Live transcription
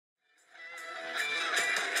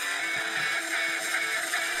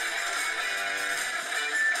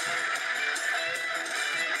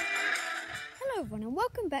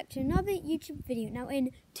welcome back to another YouTube video. Now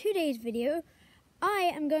in today's video,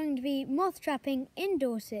 I am going to be moth trapping in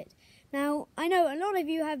Dorset. Now I know a lot of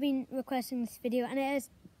you have been requesting this video and it has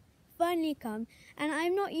finally come, and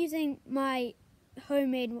I'm not using my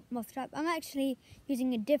homemade moth trap. I'm actually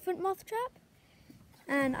using a different moth trap,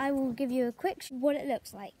 and I will give you a quick what it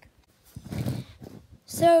looks like.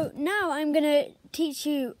 So now I'm going to teach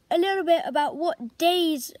you a little bit about what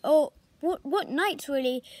days or what nights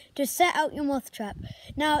really to set out your moth trap.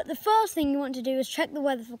 Now the first thing you want to do is check the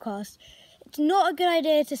weather forecast. It's not a good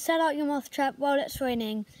idea to set out your moth trap while it's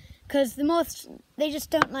raining, because the moths, they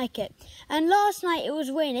just don't like it. And last night it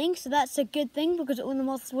was raining, so that's a good thing because all the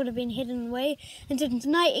moths would have been hidden away, and so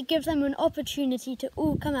tonight it gives them an opportunity to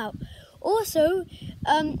all come out. Also,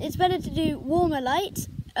 it's better to do warmer nights,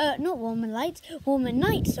 and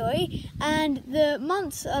the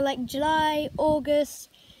months are like July, August,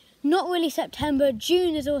 not really September.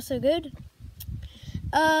 June is also good.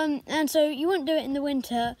 And so you wouldn't do it in the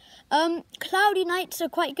winter. Cloudy nights are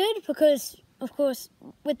quite good because, of course,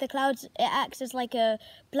 with the clouds, it acts as like a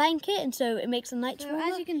blanket, and so it makes the nights warmer.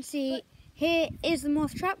 As you can see, here is the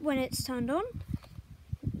moth trap when it's turned on.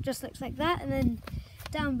 It just looks like that, and then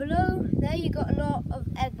down below there you got a lot of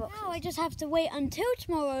egg boxes. Now I just have to wait until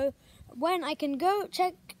tomorrow when I can go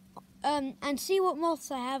check and see what moths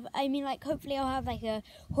I have. I mean, like, hopefully I'll have like a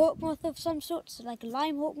hawk moth of some sort, so like a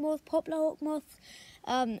lime hawk moth, poplar hawk moth,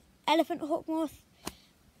 elephant hawk moth.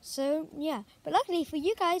 So yeah, but luckily for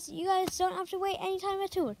you guys don't have to wait any time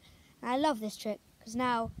at all. And I love this trick because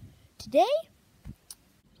now today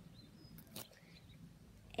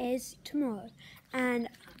is tomorrow, and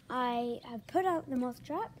I have put out the moth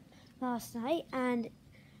trap last night, and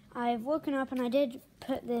I've woken up and I did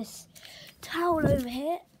put this towel over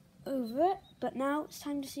it, but now it's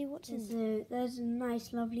time to see what's in there. So there's a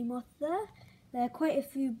nice lovely moth there. There are quite a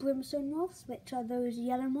few brimstone moths, which are those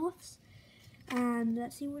yellow moths. And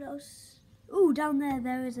let's see what else. Oh, down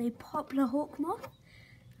there is a poplar hawk moth.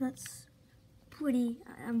 That's pretty,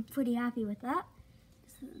 I'm pretty happy with that.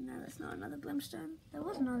 No, that's not another brimstone. There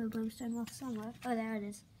was another brimstone moth somewhere. Oh, there it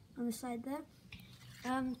is, on the side there.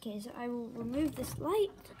 Okay, so I will remove this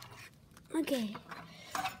light. Okay.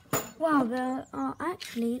 Wow, there are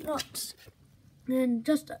actually lots. And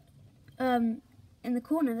just in the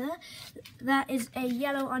corner there, that is a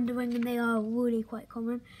yellow underwing, and they are really quite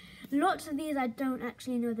common. Lots of these I don't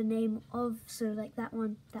actually know the name of, so like that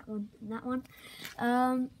one, and that one.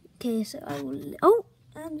 Okay, so I will. Oh,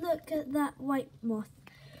 and look at that white moth.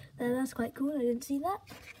 That's quite cool. I didn't see that.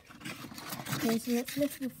 Okay, so let's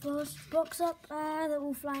lift the first box up. They're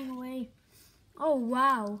all flying away. Oh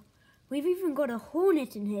wow, we've even got a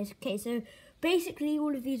hornet in here. Okay, so basically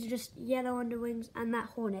all of these are just yellow underwings and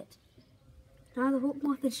that hornet. Now the hawk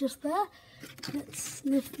moth is just there. Let's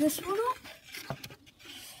lift this one up.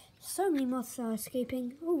 So many moths are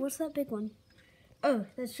escaping. Oh, what's that big one? Oh,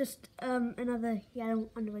 there's just another yellow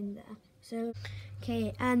underwing there. So,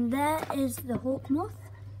 okay, and there is the hawk moth.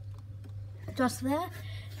 Just there.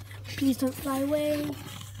 Please don't fly away.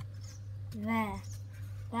 There.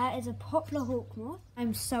 That is a poplar hawk moth.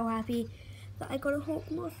 I'm so happy that I got a hawk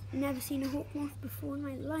moth. Never seen a hawk moth before in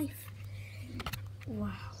my life.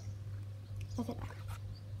 Wow. Look at that.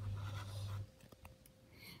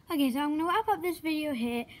 Okay, so I'm going to wrap up this video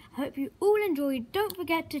here. I hope you all enjoyed. Don't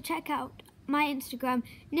forget to check out my Instagram,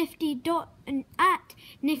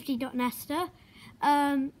 nifty.nestor.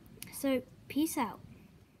 So, peace out.